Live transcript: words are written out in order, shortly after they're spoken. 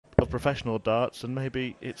professional darts, and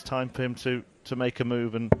maybe it's time for him to make a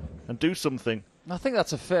move and do something. I think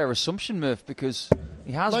that's a fair assumption, Murph, because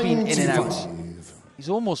he has been in and out. He's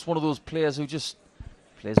almost one of those players who just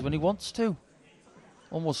plays when he wants to.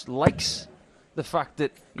 Almost likes the fact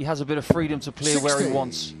that he has a bit of freedom to play 60. where he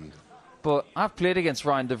wants. But I've played against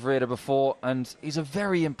Ryan de Vreede before, and he's a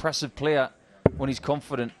very impressive player when he's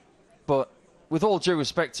confident. But with all due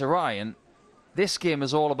respect to Ryan, this game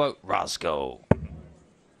is all about Raschini.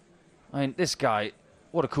 I mean, this guy,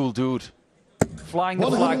 what a cool dude. Flying the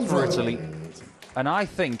flag for Italy. And I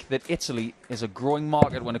think that Italy is a growing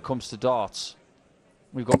market when it comes to darts.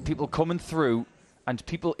 We've got people coming through and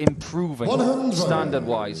people improving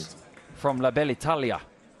standard-wise from La Bella Italia.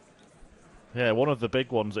 Yeah, one of the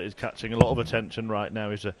big ones that is catching a lot of attention right now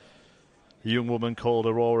is a young woman called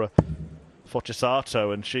Aurora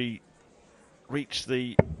Focesato, and she reached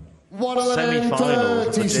the semi-finals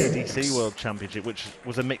of the JDC World Championship, which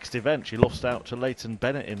was a mixed event. She lost out to Leighton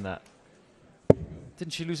Bennett in that.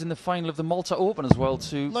 Didn't she lose in the final of the Malta Open as well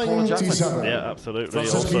to Paula Jacklin? Yeah, absolutely.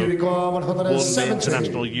 Also won the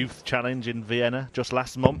International Youth Challenge in Vienna just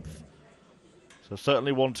last month. So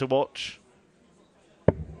certainly one to watch.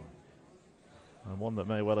 And one that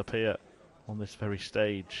may well appear on this very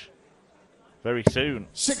stage very soon.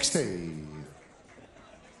 60.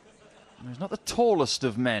 He's not the tallest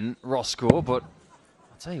of men, Roscoe, but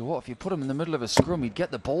I'll tell you what, if you put him in the middle of a scrum, he'd get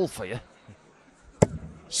the ball for you.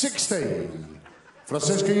 60.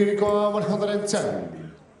 Francesco,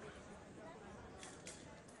 110.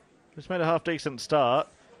 He's made a half-decent start.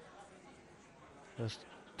 As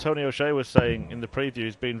Tony O'Shea was saying in the preview,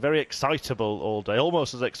 he's been very excitable all day,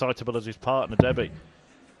 almost as excitable as his partner, Debbie.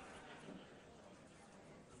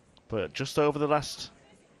 But just over the last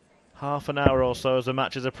half an hour or so as the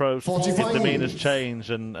match has approached, his demeanour's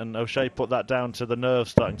changed, and O'Shea put that down to the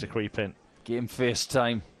nerves starting to creep in. Game face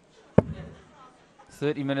time.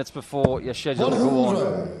 30 minutes before you're scheduled to go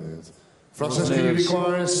on. Francesco, you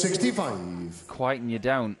require 65. Quieten you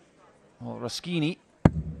down. Well, Raschini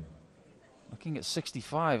looking at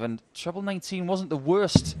 65, and treble 19 wasn't the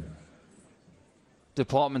worst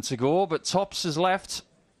department to go, but Tops has left.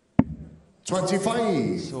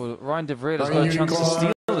 25. So Ryan de Vreede has got a chance to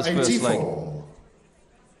steal this first leg.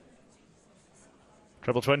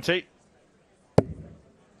 Treble 20.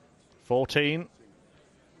 14.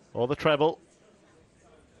 Or the treble.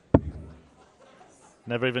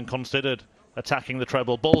 Never even considered attacking the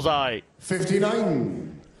treble. Bullseye.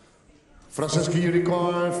 59. Francesco, you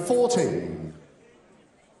require 40.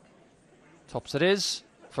 Tops it is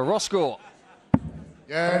for Roscoe.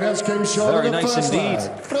 Yeah, that's game shot. Very nice indeed.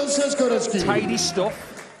 Francesco Raschini. Tidy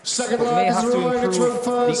stuff. Second But may leg have is to right improve the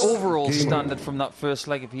first. overall standard from that first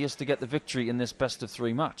leg if he is to get the victory in this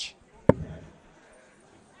best-of-3 match.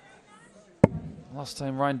 Last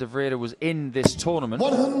time Ryan de Vreede was in this tournament,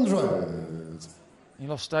 100. he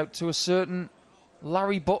lost out to a certain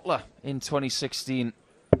Larry Butler in 2016.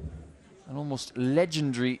 An almost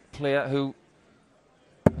legendary player who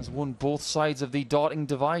has won both sides of the darting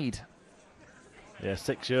divide. Yeah,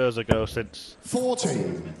 6 years ago since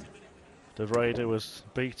 40. de Vreede was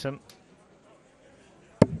beaten.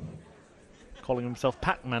 Calling himself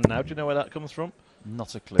Pac-Man now. Do you know where that comes from?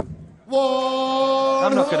 Not a clue. One.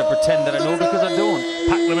 I'm not going to pretend that I know because I don't.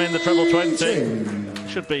 Pack them in the treble 20.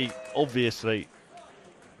 Should be obviously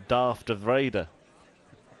Daft de Vreede.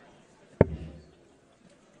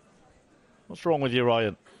 What's wrong with you,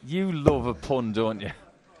 Ryan? You love a pun, don't you?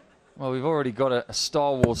 Well, we've already got a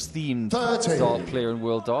Star Wars themed dart player in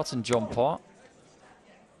World Darts in John Parr.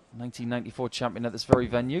 1994 champion at this very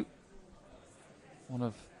venue. One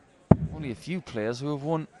of only a few players who have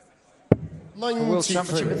won a World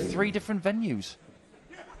Championship at 3 different venues.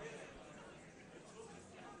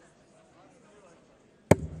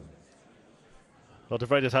 Well, de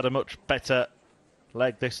Vreede's had a much better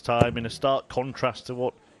leg this time, in a stark contrast to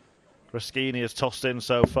what Raschini has tossed in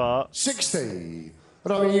so far. 60.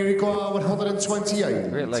 Rami, you require 128.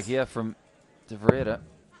 Great leg here from de Vreede.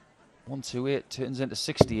 128 turns into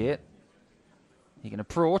 68. He can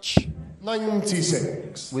approach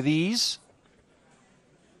 96. with ease.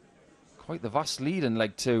 Quite the vast lead in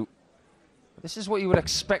leg 2. This is what you would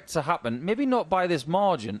expect to happen. Maybe not by this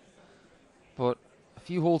margin, but a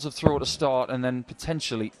few holes of throw to start, and then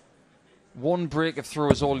potentially one break of throw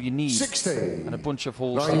is all you need. 60. And a bunch of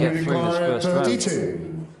holes Ryan, to get through this first 32.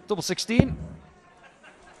 round. Double 16.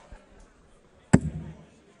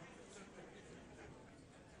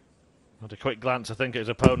 Had a quick glance, I think, at his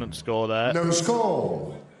opponent's score there. No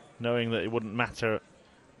score. Knowing that it wouldn't matter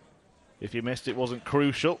if you missed, it wasn't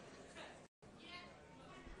crucial.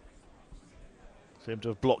 Seemed to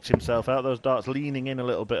have blocked himself out. Those darts leaning in a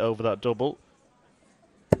little bit over that double.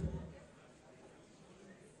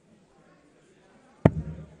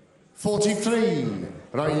 $43.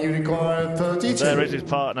 Right, you require 32. And there is his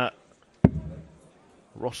partner,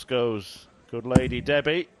 Roscoe's good lady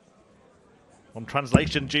Debbie, on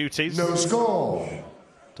translation duties. No score.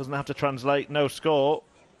 Doesn't have to translate, no score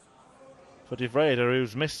for De Vreede,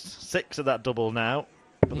 who's missed 6 of that double now.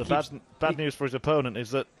 But the bad news for his opponent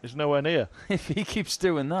is that he's nowhere near. If he keeps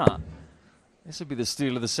doing that, this would be the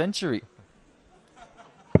steal of the century.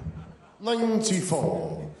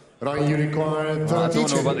 94. Right, you require 32. Well, I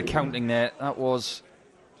don't know about the counting there. That was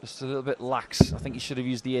just a little bit lax. I think he should have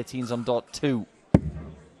used the 18s on dot 2.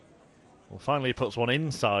 Well, finally he puts one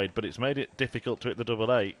inside, but it's made it difficult to hit the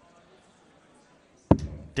double 8.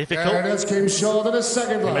 Difficult. And it came short in the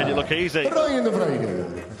second leg. He made it look easy. Ryan De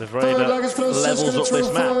Vreede. De Vreede levels up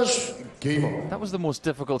this match. Game on. That was the most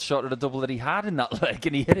difficult shot at a double that he had in that leg,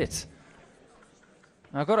 and he hit it.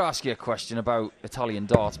 Now, I've got to ask you a question about Italian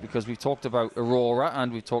darts, because we've talked about Aurora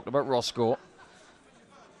and we've talked about Roscoe.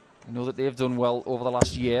 We know that they've done well over the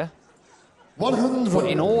last year. 100. But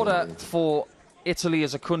in order for Italy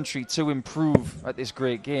as a country to improve at this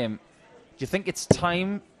great game, do you think it's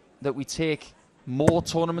time that we take more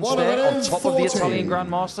tournaments there on top of the Italian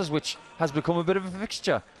Grandmasters, which has become a bit of a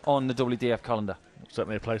fixture on the WDF calendar?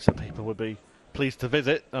 Certainly a place that people would be pleased to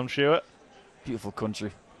visit, I'm sure. Beautiful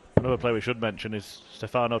country. Another player we should mention is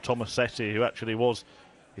Stefano Tomasetti, who actually was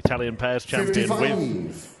Italian pairs champion 55.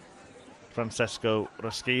 with Francesco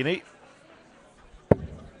Raschini.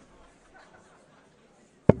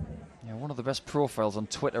 Yeah, one of the best profiles on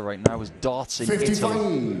Twitter right now is Darts in 55. Italy.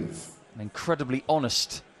 An incredibly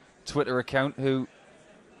honest Twitter account who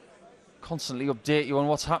constantly update you on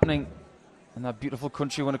what's happening in that beautiful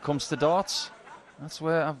country when it comes to darts. That's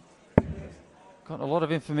where I've got a lot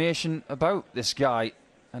of information about this guy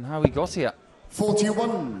and how he got here.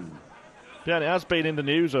 41. Yeah, and it has been in the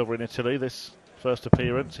news over in Italy, this first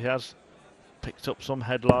appearance. He has picked up some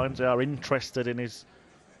headlines. They are interested in his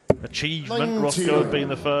achievement. 90. Roscoe being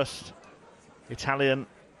the first Italian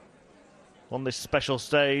on this special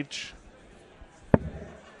stage.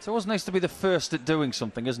 It's always nice to be the first at doing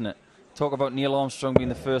something, isn't it? Talk about Neil Armstrong being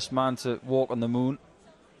the first man to walk on the moon.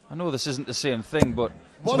 I know this isn't the same thing, but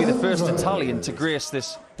to be the first Italian to grace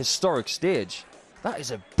this historic stage, that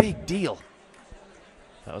is a big deal.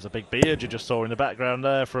 That was a big beard you just saw in the background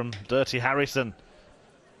there from Dirty Harrison.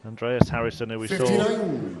 Andreas Harrison, who we 59.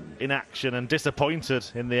 saw in action and disappointed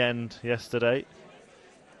in the end yesterday.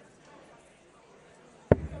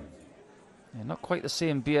 Yeah, not quite the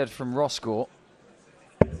same beard from Roscoe,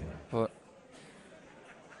 but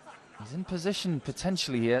he's in position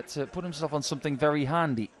potentially here to put himself on something very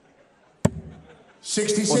handy.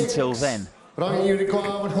 66. Until then. Right, you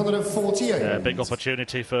require 148. Yeah, big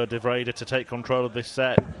opportunity for De Vreede to take control of this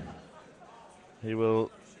set. He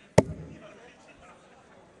will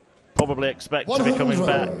probably expect to be coming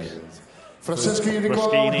back. Francesco, you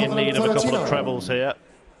require Raschini in need of a couple of 139. trebles here.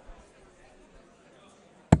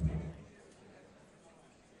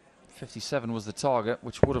 57 was the target,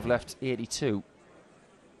 which would have left 82.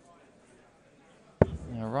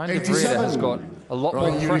 Now, Ryan De Vreede has got a lot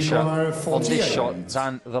more pressure on this shot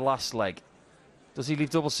than the last leg. Does he leave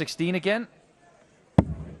double 16 again?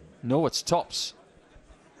 No, it's tops.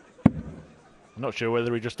 I'm not sure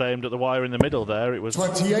whether he just aimed at the wire in the middle there. It was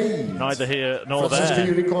 28. neither here nor Francesco,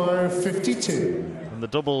 you there. require 52. And the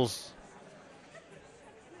doubles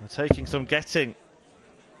are taking some getting.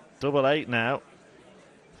 Double 8 now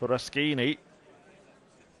for Raschini.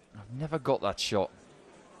 I've never got that shot.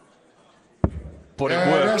 But it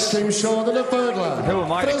And works. that came short in the third leg. Who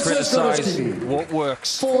am I to Francesco criticise Raschini. what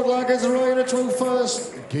works? Fourth leg is Ryan at 12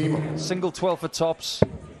 first. Game on. Single 12 for tops,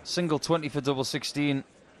 single 20 for double 16.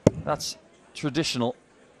 That's traditional.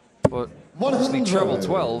 But obviously 100. treble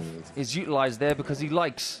 12 is utilised there because he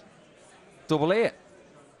likes double 8.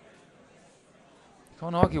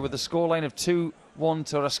 Can't argue with the scoreline of 2-1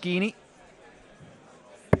 to Raschini.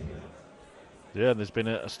 Yeah, there's been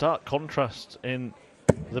a stark contrast in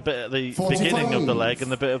the bit at the 45. beginning of the leg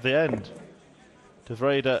and the bit of the end. De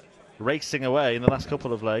Vreede racing away in the last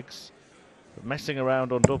couple of legs, but messing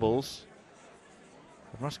around on doubles.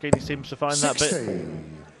 And Raschini seems to find 60. that bit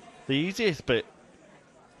the easiest bit.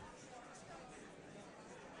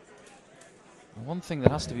 One thing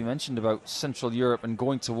that has to be mentioned about Central Europe and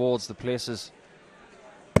going towards the places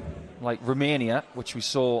like Romania, which we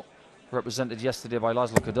saw represented yesterday by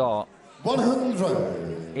Laszlo Kadar,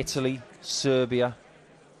 100. Italy, Serbia,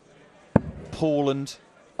 Poland,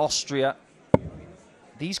 Austria.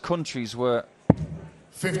 These countries were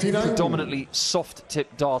 59. predominantly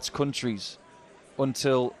soft-tip darts countries.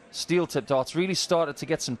 until steel tip darts really started to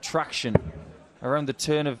get some traction around the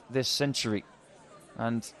turn of this century.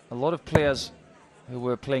 And a lot of players who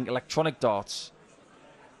were playing electronic darts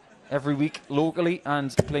every week locally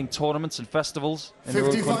and playing tournaments and festivals in their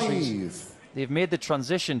own countries, they've made the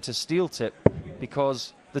transition to steel tip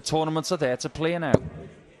because the tournaments are there to play now.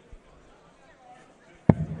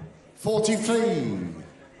 43.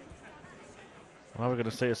 Well, we're going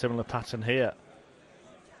to see a similar pattern here,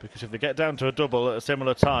 because if they get down to a double at a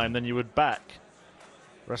similar time, then you would back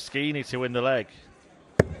Raschini to win the leg.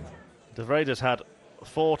 De Vreede's had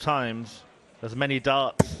 4 times as many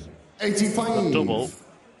darts 85. double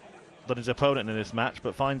than his opponent in this match,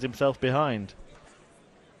 but finds himself behind.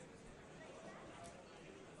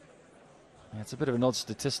 Yeah, it's a bit of an odd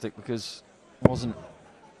statistic, because wasn't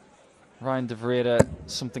Ryan de Vreede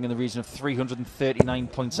something in the region of 339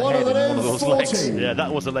 points ahead in one of those legs? Yeah,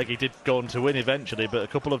 that was the leg he did go on to win eventually, but a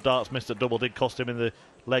couple of darts missed at double did cost him in the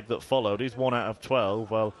leg that followed. He's 1 out of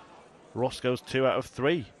 12, while Roscoe's 2 out of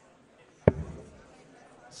 3.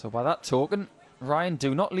 So by that token, Ryan,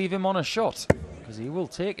 do not leave him on a shot, because he will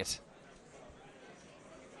take it.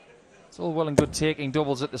 It's all well and good taking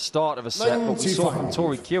doubles at the start of a set, but we saw from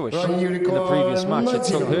Tori Kewish in the previous match, it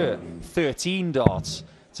took her 13 darts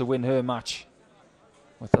to win her match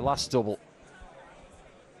with the last double.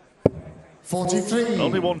 43.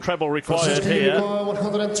 Only 1 treble required here for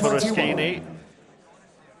Raschini.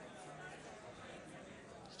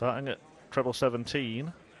 Starting at treble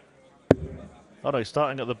 17. Oh no, he's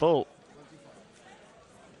starting at the bull.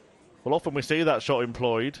 Well, often we see that shot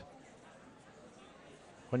employed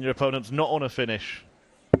when your opponent's not on a finish.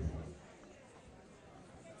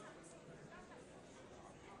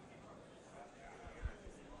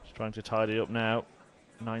 Just trying to tidy up now.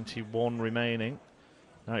 91 remaining.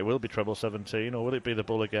 Now it will be treble 17, or will it be the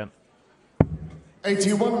bull again?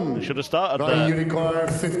 81. They should have started Ryan there. Unicorn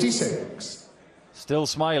 56. Still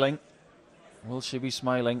smiling. Will she be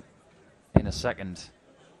smiling in a second?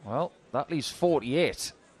 Well, that leaves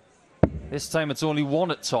 48. This time it's only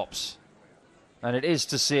 1 at tops. And it is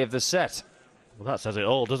to save the set. Well, that says it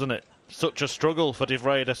all, doesn't it? Such a struggle for De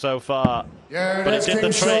Vreede so far. Yeah, but it did the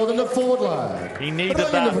in the trick. forward line. He needed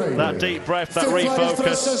that deep breath, that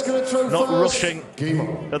refocus, not rushing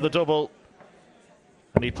at the double.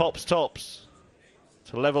 And he pops tops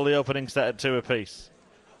to level the opening set at 2 apiece.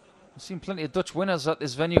 We've seen plenty of Dutch winners at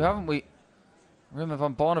this venue, haven't we? Rima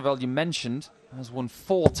van Barneveld, you mentioned, has won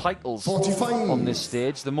 4 titles 45. on this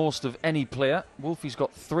stage, the most of any player. Wolfie's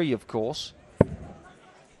got 3, of course.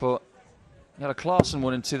 But he had a Clarkson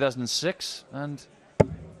one in 2006, and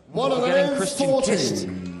we're getting Christian Kist.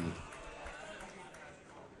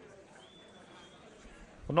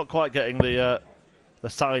 Well, not quite getting the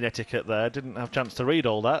sign etiquette there. Didn't have a chance to read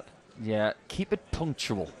all that. Yeah, keep it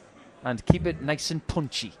punctual and keep it nice and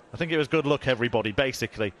punchy. I think it was good luck, everybody,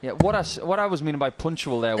 basically. Yeah, what I was meaning by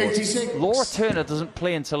punctual there was 86. Laura Turner doesn't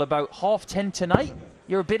play until about 10:30 tonight.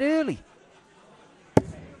 You're a bit early.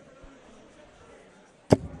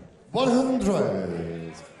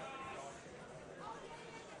 100.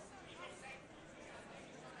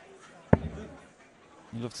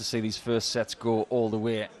 You love to see these first sets go all the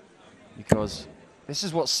way, because this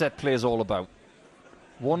is what set play is all about.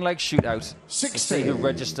 1 leg shootout. 60. To see who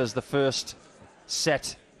registers the first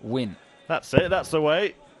set win. That's it, that's the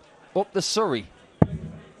way. Up the Surrey.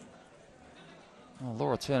 Well,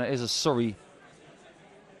 Laura Turner is a Surrey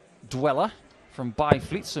dweller from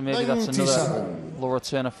Byfleet, so maybe that's another 97. Laura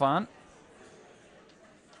Turner fan.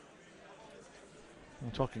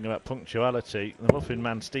 We're talking about punctuality. The Muffin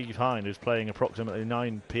Man Steve Hine, who's playing approximately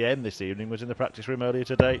 9 p.m. this evening, was in the practice room earlier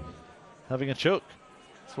today having a chuck.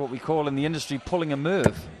 It's what we call in the industry pulling a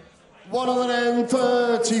Merv.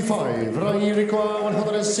 135. Ryan Unicorn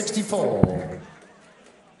 164.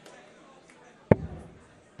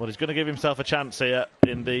 Well, he's going to give himself a chance here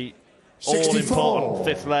in the 64. all-important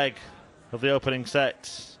 5th leg of the opening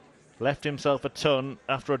set. Left himself a ton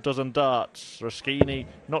after a dozen darts. Raschini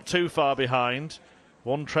not too far behind.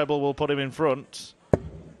 1 treble will put him in front,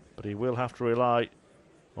 but he will have to rely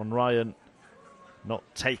on Ryan not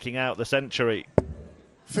taking out the century.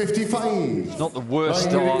 55. It's not the worst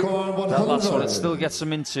Ryan start. Unicorn That last one, 100. it still gets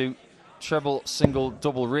him into treble, single,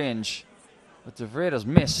 double range. But De Vreede's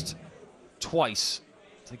missed twice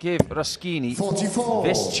to give Raschini 44.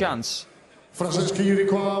 this chance. Francesco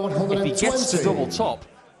Unicorn 120. If he gets to double top,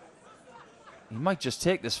 he might just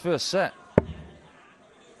take this first set.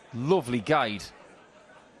 Lovely guide.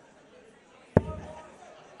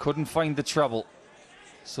 Couldn't find the treble.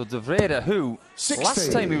 So De Vreede, who 60.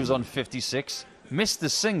 last time he was on 56, missed the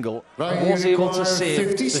single, Ryan was able to Unicorn save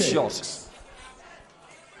 56. the shot.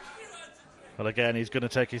 Well, again, he's going to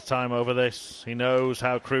take his time over this. He knows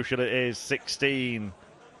how crucial it is. 16.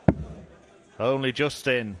 Only just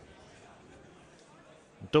in.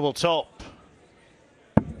 Double top.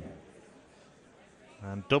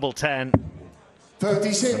 And double 10.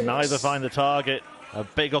 36. And neither find the target. A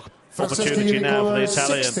big Francesco opportunity now for the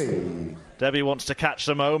Italian. 60. Debbie wants to catch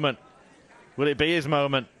the moment. Will it be his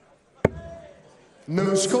moment?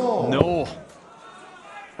 No score. No.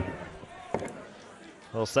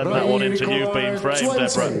 We'll send that one into You've Been Framed, 20.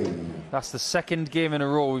 Deborah. That's the second game in a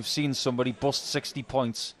row we've seen somebody bust 60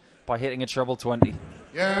 points by hitting a treble 20.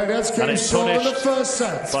 Yeah, that's And came it's short in the punished first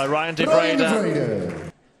set. by Ryan de Ryan de Vreede.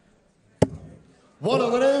 Vreede.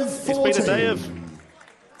 114. It's been a day of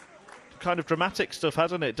kind of dramatic stuff,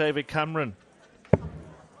 hasn't it? David Cameron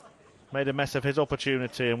made a mess of his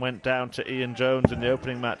opportunity and went down to Ian Jones in the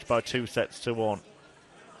opening match by 2-1.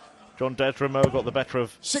 John Desramo got the better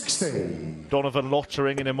of 60. Donovan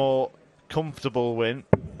Lottering in a more comfortable win.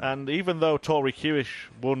 And even though Tori Hewish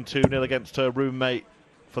won 2-0 against her roommate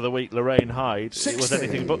for the week, Lorraine Hyde, 60. it was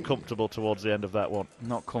anything but comfortable towards the end of that one.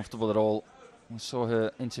 Not comfortable at all. We saw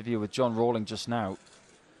her interview with John Rawling just now.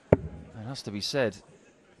 It has to be said,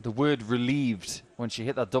 the word relieved when she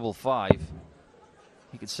hit that double 5.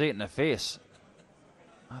 You could see it in her face.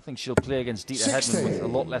 I think she'll play against Dieter 60. Hedman with a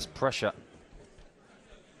lot less pressure.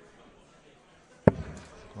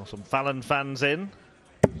 Well, some Fallon fans in.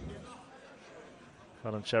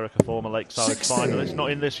 Fallon Sherrick, a former Lakeside 60. finalist, not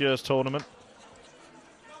in this year's tournament.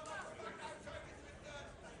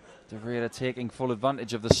 De Vreede taking full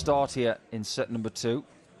advantage of the start here in set number 2.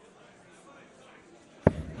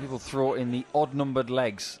 He will throw in the odd-numbered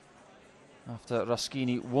legs after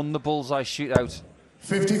Raschini won the bullseye shootout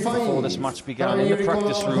 55. before this match began in the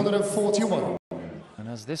practice room. 141. And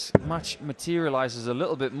as this match materialises a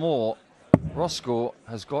little bit more, Roscoe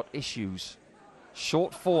has got issues.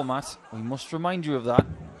 Short format, we must remind you of that.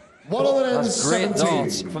 That's great 117.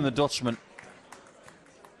 darts from the Dutchman.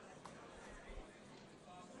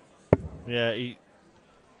 Yeah, he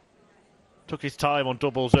took his time on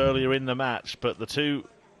doubles earlier in the match, but the two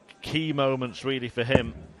key moments really for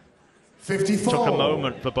him 54. took a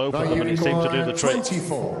moment for both of them, and he seemed to do the trick.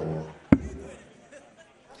 24.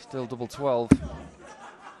 Still double 12.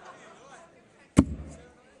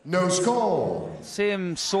 No score.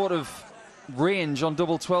 Same sort of range on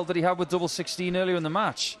double 12 that he had with double 16 earlier in the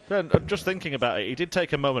match. Then, just thinking about it, he did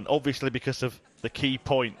take a moment, obviously because of the key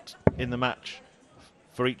point in the match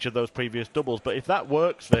for each of those previous doubles. But if that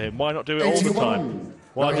works for him, why not do it all the 81. time?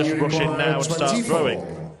 Why just rush in now and start 24.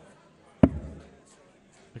 throwing?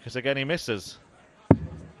 Because again, he misses.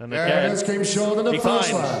 And Yeah, again, this came short in the he first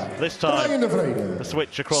finds, leg. this time, Ryan de Vreede. the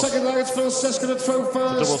switch across Second leg, it's Francesco to throw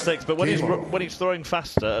first. double 6. But when Game he's throwing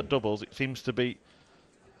faster at doubles, it seems to be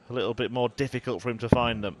a little bit more difficult for him to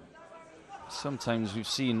find them. Sometimes we've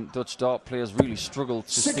seen Dutch dart players really struggle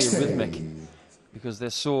to 60. stay rhythmic because they're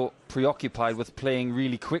so preoccupied with playing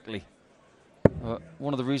really quickly.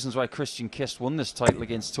 One of the reasons why Christian Kist won this title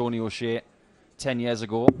against Tony O'Shea 10 years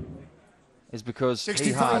ago is because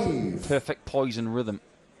 65. he had perfect poise and rhythm.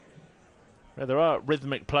 Yeah, there are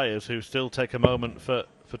rhythmic players who still take a moment for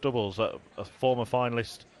doubles. A former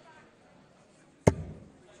finalist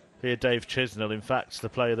here, Dave Chisnell, in fact, the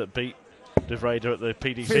player that beat De Vreede at the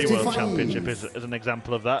PDC 55. World Championship is an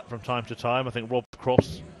example of that from time to time. I think Rob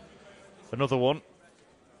Cross, another one.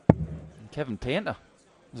 And Kevin Painter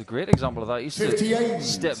was a great example of that. He used 58. to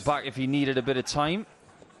step back if he needed a bit of time.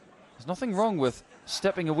 There's nothing wrong with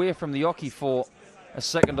stepping away from the oche for a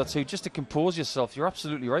second or two just to compose yourself. You're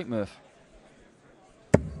absolutely right, Murph.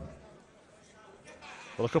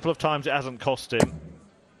 Well, a couple of times it hasn't cost him.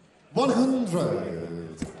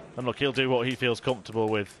 100. And look, he'll do what he feels comfortable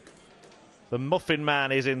with. The Muffin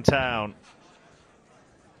Man is in town.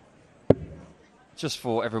 Just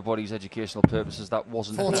for everybody's educational purposes, that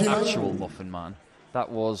wasn't an 49. actual Muffin Man.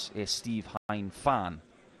 That was a Steve Hine fan.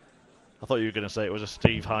 I thought you were going to say it was a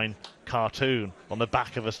Steve Hine cartoon on the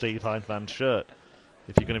back of a Steve Hine fan shirt.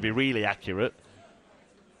 If you're going to be really accurate.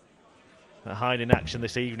 Hine in action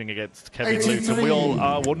this evening against Kevin 83. Luton. We all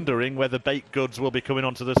are wondering whether Baked Goods will be coming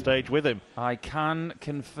onto the stage with him. I can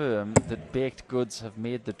confirm that Baked Goods have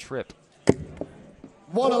made the trip.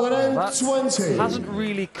 120. That hasn't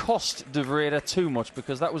really cost De Vreede too much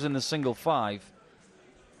because that was in the single 5.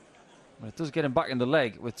 But it does get him back in the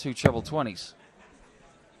leg with 2 treble 20s.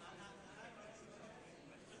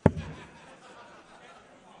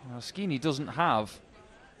 Raschini doesn't have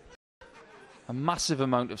a massive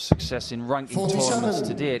amount of success in ranking 47. tournaments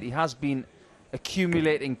to date. He has been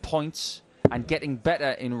accumulating points and getting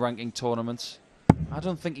better in ranking tournaments. I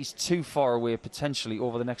don't think he's too far away potentially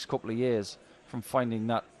over the next couple of years from finding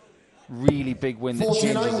that really big win that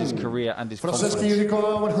changes his career and his Francesco confidence.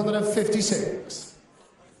 Unicorn 156.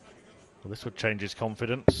 Well, this would change his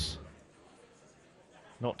confidence.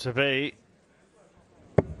 Not to be.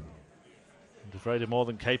 Vreede more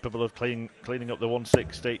than capable of cleaning up the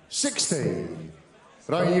 160. 60.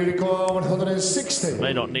 Ryan Unicorn 160.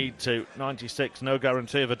 May not need to. 96, no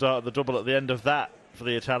guarantee of a dart at the double at the end of that for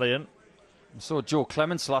the Italian. I saw Joe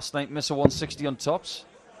Clements last night miss a 160 on tops.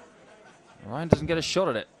 Ryan doesn't get a shot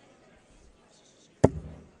at it.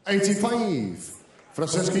 85.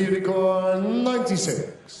 Francesco Unicorn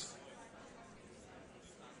 96.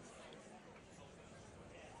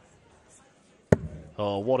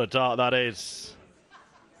 Oh, what a dart that is.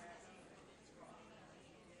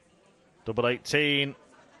 Double 18.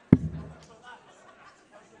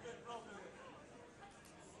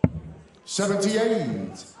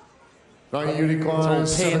 78. Ryan Unicorn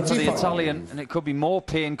It's all pain 75. for the Italian, and it could be more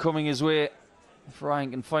pain coming his way if Ryan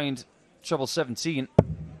can find treble 17,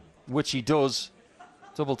 which he does.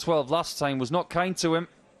 Double 12 last time was not kind to him.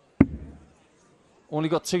 Only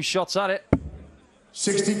got 2 shots at it.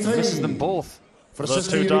 63. Misses them both. Those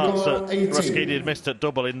Francesco 2 darts that Unicorn 18. Raschini had missed at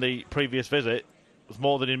double in the previous visit was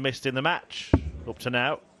more than he missed in the match up to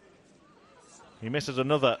now. He misses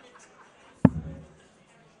another.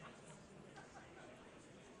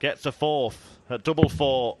 Gets a 4th at double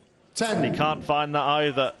 4. 10. And he can't find that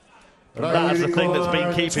either. And Ryan that's the thing that's been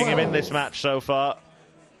Unicorn keeping him in 12. this match so far.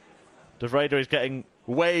 Vreede is getting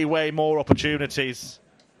way more opportunities.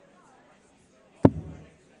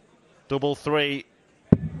 Double 3.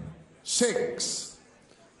 6.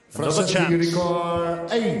 Another Francesco chance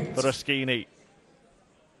Unicorn 8. for Raschini.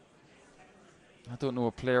 I don't know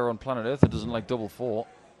a player on planet Earth that doesn't like double 4.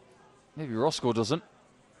 Maybe Roscoe doesn't.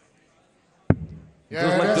 He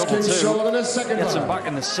does like that's double King 2. Sean in the second Gets him round. back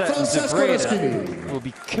in the set, and Francesco Vreede Raschini. will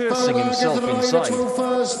be cursing himself inside.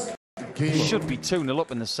 First. Should be 2-0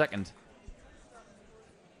 up in the second.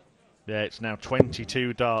 Yeah, it's now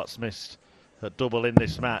 22 darts missed at double in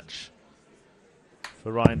this match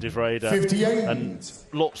for Ryan de Vreede. 58. And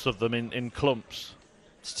lots of them in clumps.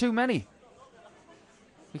 It's too many.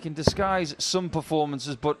 We can disguise some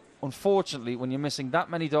performances, but unfortunately, when you're missing that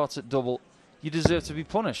many darts at double, you deserve to be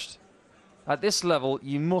punished. At this level,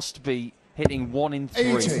 you must be hitting 1 in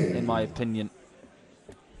 3, 80. in my opinion.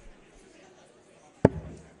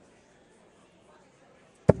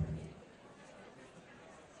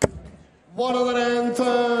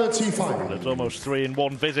 $135. There's almost 3 in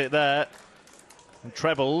 1 visit there. And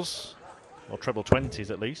trebles, or treble 20s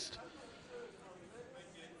at least,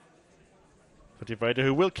 for de Vreede,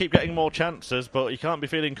 who will keep getting more chances, but he can't be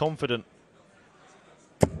feeling confident.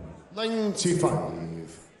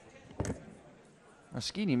 95.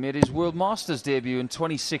 Raschini made his World Masters debut in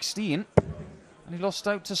 2016, and he lost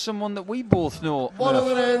out to someone that we both know. Young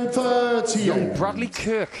 138. Bradley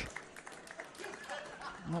Kirk.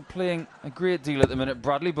 Not playing a great deal at the minute,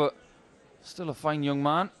 Bradley, but still a fine young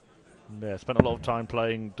man. Yeah, spent a lot of time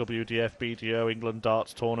playing WDF, BDO, England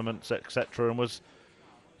darts tournaments, etc., and was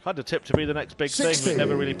had a tip to be the next big 60. thing. It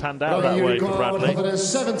never really panned out that Ryan way for Unicorn Bradley.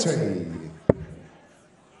 170.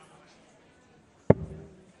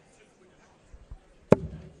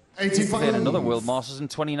 He played another 85. World Masters in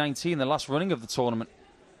 2019, the last running of the tournament.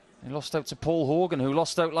 He lost out to Paul Hogan, who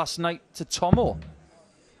lost out last night to Tomo.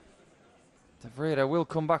 De Vreede will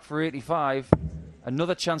come back for 85.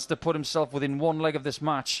 Another chance to put himself within 1 leg of this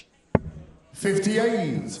match.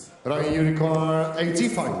 58. Ryan Unicorn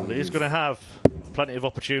 85. He's going to have plenty of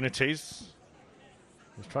opportunities.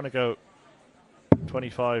 He's trying to go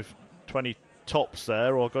 25, 20 tops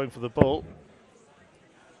there, or going for the bull.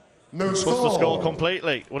 No Puts score. the score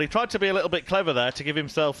completely. Well, he tried to be a little bit clever there to give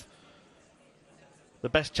himself the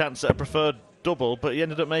best chance at a preferred double, but he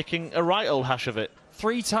ended up making a right old hash of it.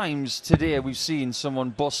 3 times today we've seen someone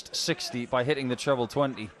bust 60 by hitting the treble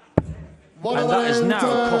 20. And that is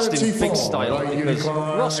now costing big style, because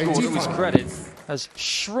Roscoe, to his credit, has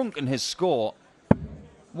shrunken his score.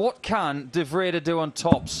 What can De Vreede do on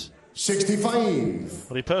tops? 65.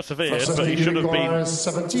 Well, he persevered, but he should have been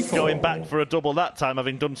 74. going back for a double that time,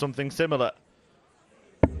 having done something similar.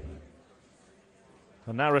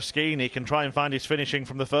 And now Raschini can try and find his finishing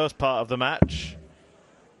from the first part of the match.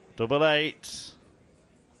 Double 8.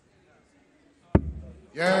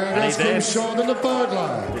 Yeah, And he's that's King in. Sean in the bird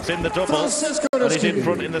line. It's in the double, Francesco and he's in Raschini.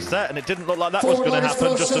 front in the set, and it didn't look like that was Four going to legs,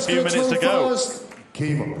 happen just a few Francesco minutes ago. first.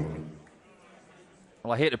 Kimo.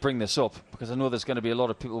 Well, I hate to bring this up, because I know there's going to be a lot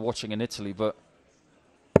of people watching in Italy, but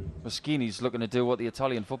Raschini's looking to do what the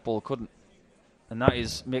Italian football couldn't, and that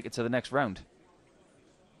is make it to the next round.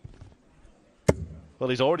 Well,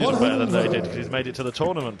 he's already done better than they did, because he's made it to the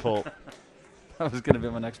tournament, Paul. That was going to be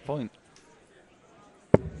my next point.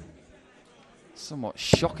 somewhat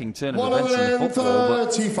shocking turn of events in the football, but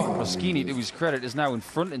 135. Raschini, to his credit, is now in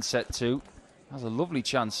front in set 2. Has a lovely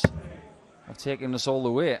chance of taking us all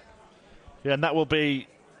the way. Yeah, and that will be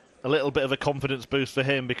a little bit of a confidence boost for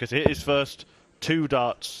him, because he hit his first 2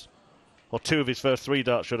 darts, or 2 of his first 3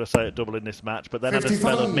 darts, should I say, at double in this match, but then had a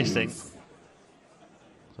spell of missing.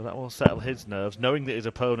 So that will settle his nerves, knowing that his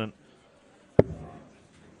opponent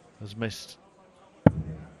has missed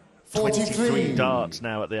 23 darts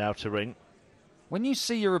now at the outer ring. When you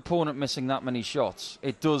see your opponent missing that many shots,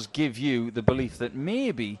 it does give you the belief that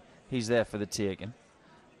maybe he's there for the taking.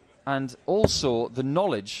 And also the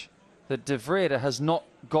knowledge that Vreede has not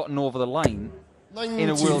gotten over the line 95. in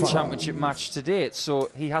a World Championship match to date.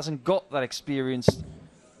 So he hasn't got that experience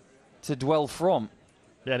to dwell from.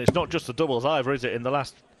 Yeah, and it's not just the doubles either, is it? In the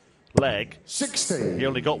last leg, 60. he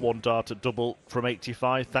only got 1 dart at double from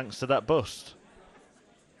 85 thanks to that bust.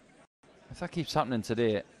 If that keeps happening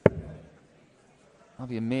today, I'll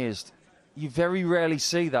be amazed. You very rarely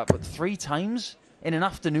see that, but 3 times in an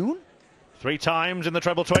afternoon? 3 times in the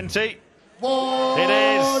treble 20. It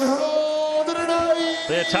is.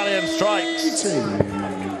 The Italian strikes.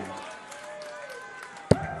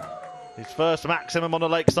 His first maximum on a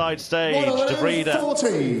Lakeside stage. Vreede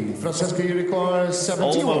 40. Francesco, you require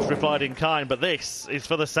 71. almost replied in kind, but this is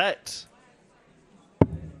for the set.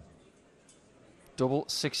 Double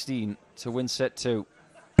 16 to win set 2.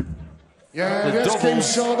 Yeah, The this came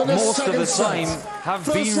doubles, short in the most of second the set. time, have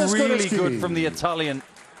been Francesco really Raschini. good from the Italian.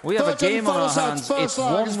 We have a 13 game on our final hands. sets. It's First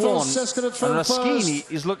lag is 1-1. Francesco to And throw Raschini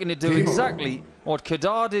first. is looking to do Game exactly what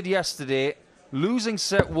Kadar did yesterday, losing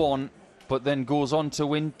set 1, but then goes on to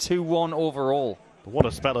win 2-1 overall. But what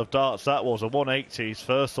a spell of darts that was. A 180s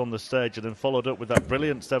first on the stage, and then followed up with that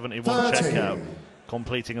brilliant 71 30. checkout,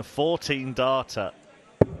 completing a 14 darter.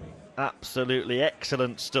 Absolutely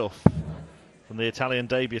excellent stuff from the Italian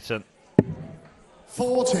debutant.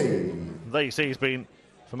 40. There you see he's been,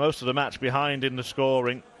 for most of the match, behind in the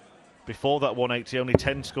scoring. Before that 180, only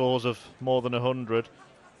 10 scores of more than 100.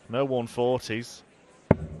 No 140s.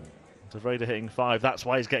 Vreede hitting 5. That's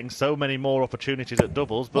why he's getting so many more opportunities at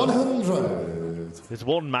doubles. But 100. there's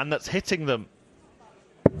one man that's hitting them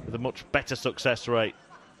with a much better success rate.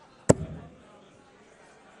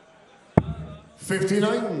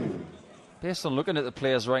 59. Based on looking at the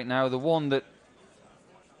players right now, the one that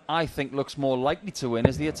I think looks more likely to win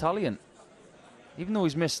is the Italian. Even though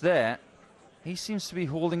he's missed there, he seems to be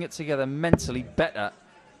holding it together mentally better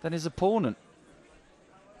than his opponent.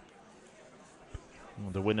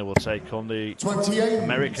 And the winner will take on the 28.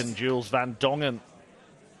 American Jules Van Dongen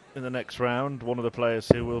in the next round. One of the players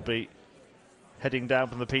who will be heading down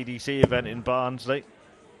from the PDC event in Barnsley.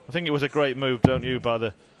 I think it was a great move, don't you, by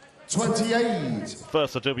the 28.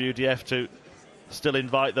 first the WDF to still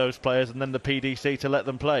invite those players, and then the PDC to let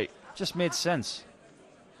them play. Just made sense.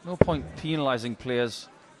 No point penalising players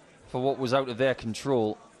for what was out of their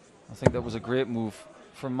control. I think that was a great move.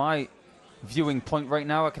 From my viewing point right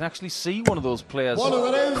now, I can actually see one of those players.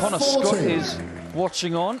 Connor Scott is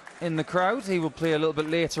watching on in the crowd. He will play a little bit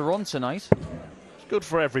later on tonight. It's good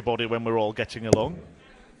for everybody when we're all getting along.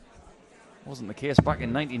 Wasn't the case back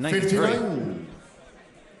in 1993. 59.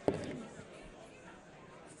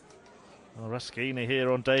 Well, Raschini here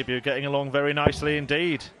on debut, getting along very nicely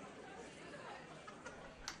indeed.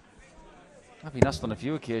 I've been asked on a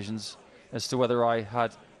few occasions as to whether I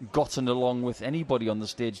had gotten along with anybody on the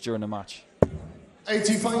stage during a match.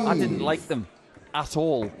 85. I didn't like them at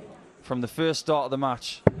all from the first start of the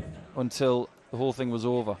match until the whole thing was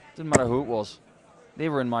over. Didn't matter who it was. They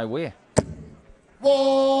were in my way.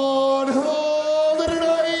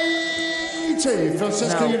 180.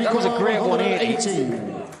 Francesco, Now, you that was a require great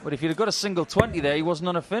 180. But if he'd have got a single 20 there, he wasn't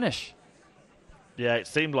on a finish. Yeah, it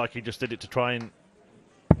seemed like he just did it to try and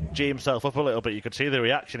G himself up a little bit. You could see the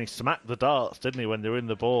reaction. He smacked the darts, didn't he, when they were in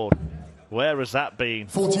the board? Where has that been?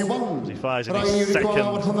 41. He fires in Right, his you require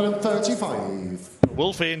second. 135.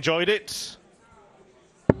 Wolfie enjoyed it.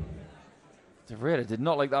 Vreede did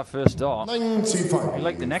not like that first dart. 95. He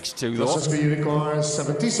liked the next two, though. Francesco, you require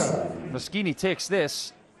 77. Raschini takes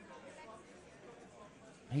this.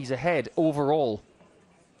 He's ahead overall.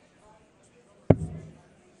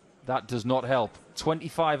 That does not help.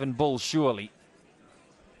 25 and bull, surely.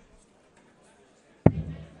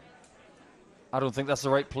 I don't think that's the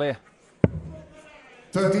right play.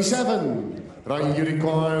 37. Right, you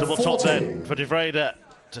require Double 40. top then for Vreede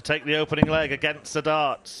to take the opening leg against the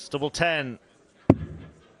darts. Double 10.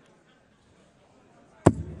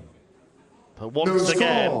 But once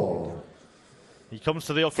again, he comes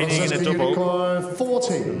to the opening in a double. Require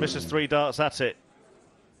 40. Misses 3 darts at it.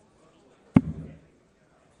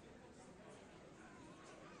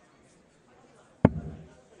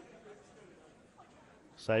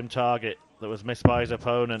 Same target that was missed by his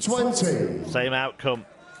opponent. 20. Same outcome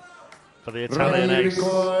for the Italian Ready, ace.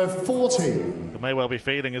 require 40. He may well be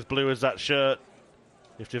feeling as blue as that shirt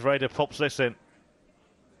if Vreede pops this in.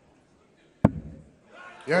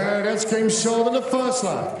 Yeah, that's game short in the first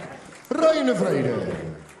leg.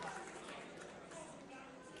 Vreede.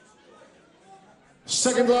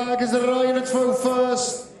 Second leg is the Ryan throw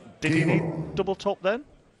first. Did he need double top then?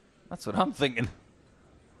 That's what I'm thinking.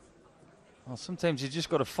 Well, sometimes you just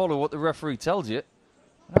got to follow what the referee tells you.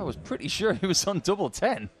 I was pretty sure he was on double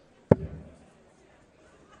 10.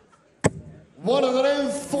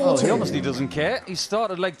 140. Well, he honestly doesn't care. He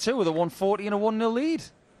started leg 2 with a 140 and a 1-0 lead.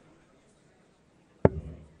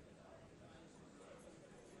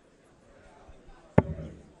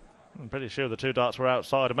 I'm pretty sure the two darts were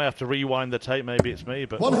outside. I may have to rewind the tape. Maybe it's me,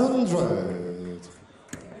 but 100.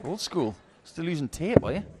 Old school. Still using tape,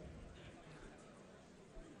 are you?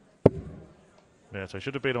 yeah. So he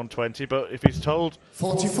should have been on 20. But if he's told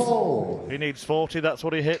 44. he needs 40, that's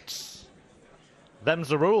what he hits. Them's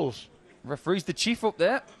the rules. Referee's the chief up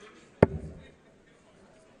there.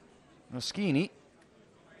 Raschini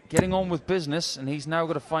getting on with business, and he's now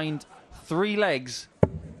got to find 3 legs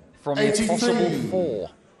from a 83. possible 4.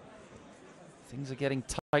 Things are getting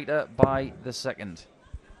tighter by the second.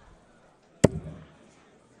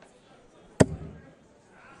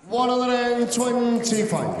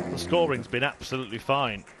 125. The scoring's been absolutely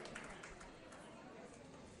fine.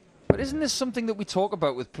 But isn't this something that we talk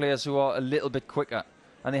about with players who are a little bit quicker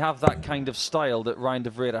and they have that kind of style that Ryan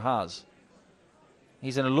Vreede has?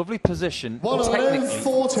 He's in a lovely position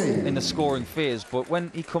technically in the scoring phase, but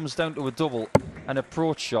when he comes down to a double, an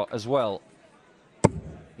approach shot as well,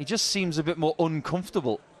 he just seems a bit more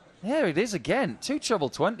uncomfortable. There it is again, 2 treble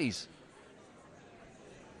 20s.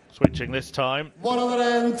 Switching this time.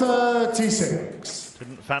 136.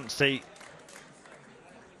 Didn't fancy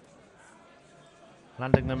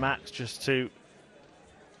landing the max just to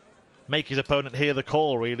make his opponent hear the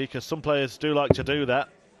call, really, because some players do like to do that.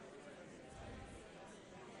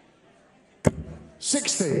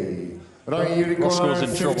 60. Right, you Roscoe's require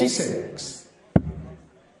in trouble. 56.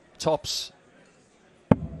 Tops.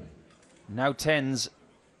 Now 10s.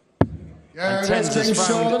 Yeah, And that's 10s has game found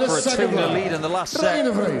short in the for a second 2-0 leg. lead in the last set.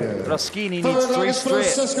 Vreede. Raschini Third needs leg 3 is straight.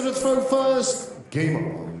 Francesco to throw first. Game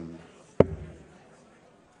on.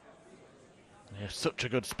 Yeah, such a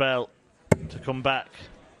good spell to come back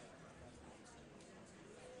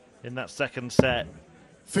in that second set.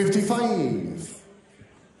 55.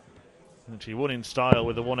 And he won in style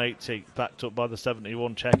with a 180, backed up by the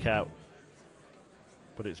 71 checkout.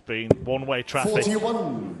 But it's been one-way traffic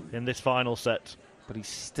 41. in this final set. But he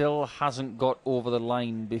still hasn't got over the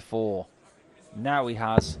line before. Now he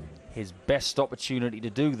has his best opportunity to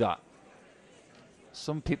do that.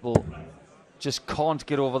 Some people just can't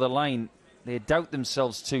get over the line. They doubt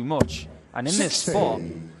themselves too much. And in this 60. spot,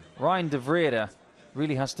 Ryan Vreede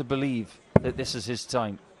really has to believe that this is his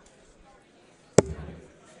time.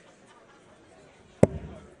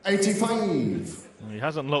 85. He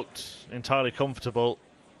hasn't looked entirely comfortable.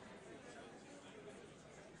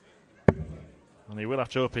 And he will have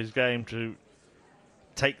to up his game to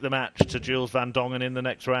take the match to Jules van Dongen in the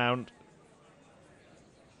next round.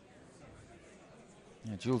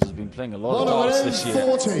 Yeah, Jules has been playing a lot of darts this year.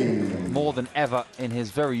 140. More than ever in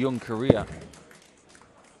his very young career.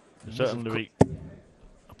 Certainly be,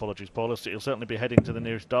 apologies, Paul, he'll certainly be heading to the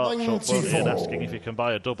nearest dart shop, won't he, and asking if he can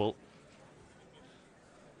buy a double.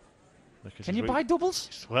 Because Can you buy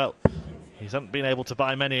doubles? Well, he hasn't been able to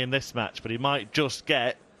buy many in this match, but he might just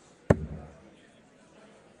get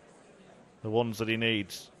the ones that he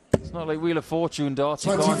needs. It's not like Wheel of Fortune darts.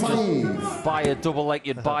 You can't just buy a double like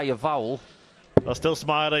you'd buy a vowel. I'm still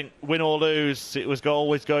smiling. Win or lose, it was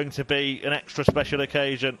always going to be an extra special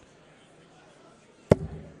occasion.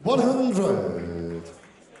 100.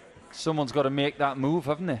 Someone's got to make that move,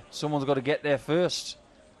 haven't they? Someone's got to get there first.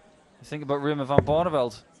 You think about Riemer van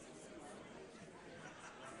Barneveld.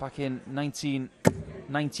 Back in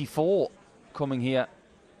 1994, coming here.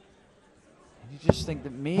 You just think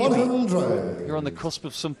that maybe 100. you're on the cusp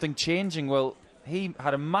of something changing. Well, he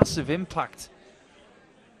had a massive impact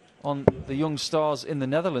on the young stars in the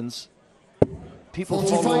Netherlands. People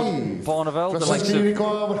 45. followed Barneveld, the likes of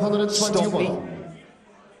 121. Stumpy,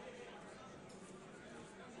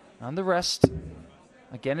 and the rest.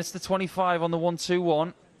 Again, it's the 25 on the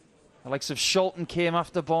 1-2-1. The likes of Scholten came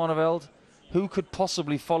after Barneveld. Who could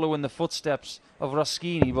possibly follow in the footsteps of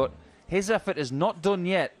Raschini? But his effort is not done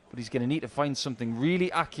yet. But he's going to need to find something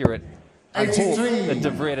really accurate and hope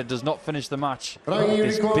that Vreede does not finish the match with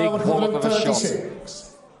this big wallop of a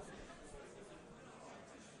shot.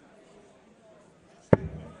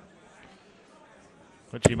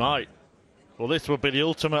 Which he might. Well, this would be the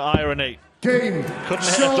ultimate irony. Game. Couldn't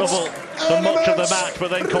hit a double for much of the match,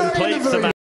 but then completes the match.